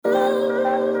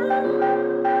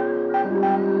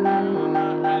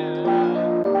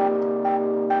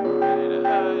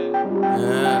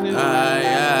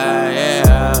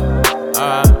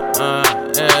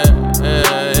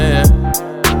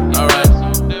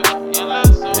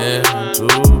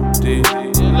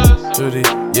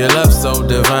so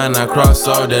divine, I cross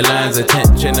all the lines.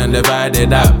 Attention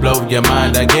undivided, I blow your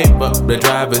mind. I gave up the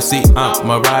driver's seat, I'm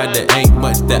a ride. There ain't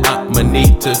much that I'ma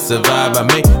need to survive. I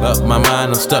make up my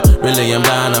mind, I'm stuck, really I'm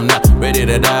down. I'm not ready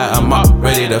to die, I'm up,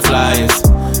 ready to fly.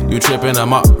 You tripping,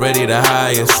 I'm up, ready to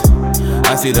highest.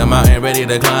 I see the mountain, ready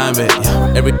to climb it.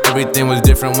 Everything was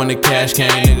different when the cash came.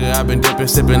 Nigga, I've been dipping,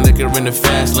 sipping liquor in the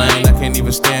fast lane. I can't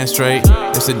even stand straight,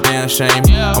 it's a damn shame.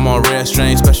 I'm on red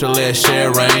strain, special ed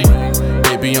share rain.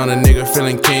 Baby on a nigga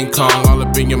feeling King Kong. All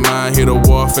up in your mind, hear the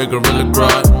warfare, gorilla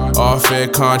grodd. All fair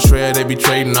contraire, they be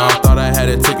trading off. Thought I had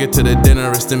a ticket to the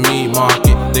dinner, it's the meat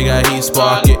market. They got heat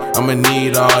spark it, I'ma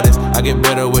need all this. I get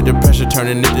better with the pressure,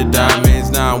 turning into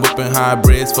diamonds. Now I'm whipping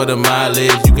hybrids for the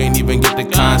mileage. You can't even get the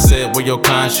concept with your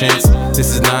conscience.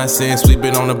 This is nonsense, we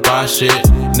been on the boss shit.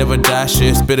 Never die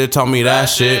shit, Spitter taught me that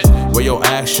shit. Where your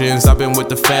actions, I've been with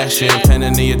the fashion.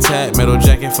 Planning the attack, metal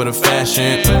jacket for the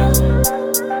fashion.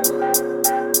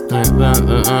 I got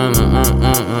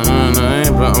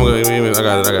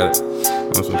it.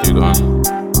 I'm just gonna keep going.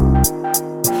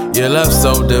 Your love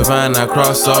so divine, I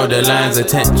cross all the lines.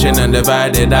 Attention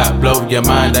undivided, I blow your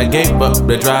mind. I gave up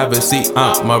the driver's seat,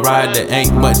 I'm a ride. There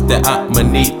ain't much that I'ma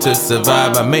need to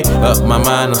survive. I make up my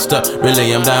mind, I'm stuck,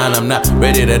 really I'm down. I'm not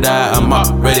ready to die, I'm up,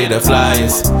 ready to fly.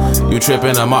 You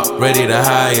tripping, I'm up, ready to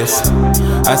highest.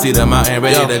 I see the mountain,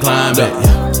 ready to climb it.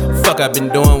 Fuck I've been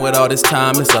doing with all this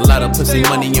time. It's a lot of pussy,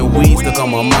 money, and weed stuck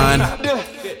on my mind.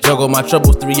 Juggle my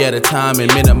troubles 3 at a time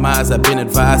and minimize. I've been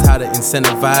advised how to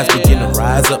incentivize, begin to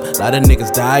rise up. A lot of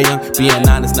niggas die young. Being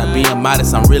honest, not being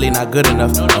modest. I'm really not good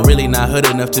enough. I'm really not hood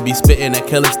enough to be spitting that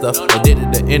killer stuff.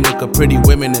 Addicted to indica, pretty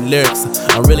women and lyrics.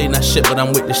 I'm really not shit, but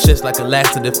I'm with the shits like a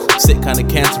laxative. Sick, kinda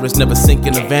cancerous, never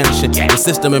sinking or vanishing. The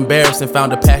system embarrassing,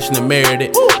 found a passion and married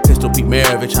it. Pistol Pete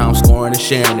Maravich, how I'm scoring and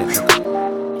sharing it.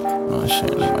 Oh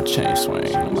shit, let my chain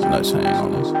swing. Let my nuts hang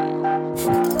on this.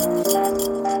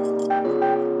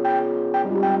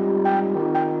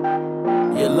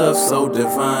 Your love so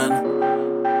divine.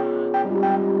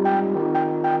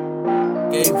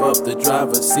 Gave up the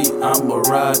driver's seat, I'm a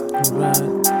ride.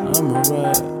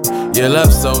 Your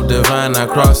love so divine, I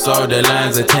cross all the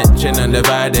lines. Attention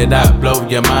undivided, I blow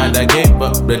your mind. I gave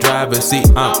up the driver's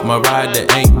seat, I'm a ride. There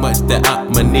ain't much that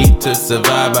I'ma need to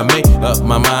survive. I make up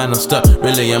my mind, I'm stuck,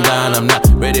 really I'm down. I'm not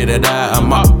ready to die,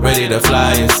 I'm up, ready to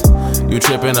fly. You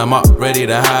tripping, I'm up, ready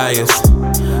to highest.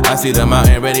 I see the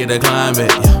mountain, ready to climb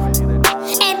it.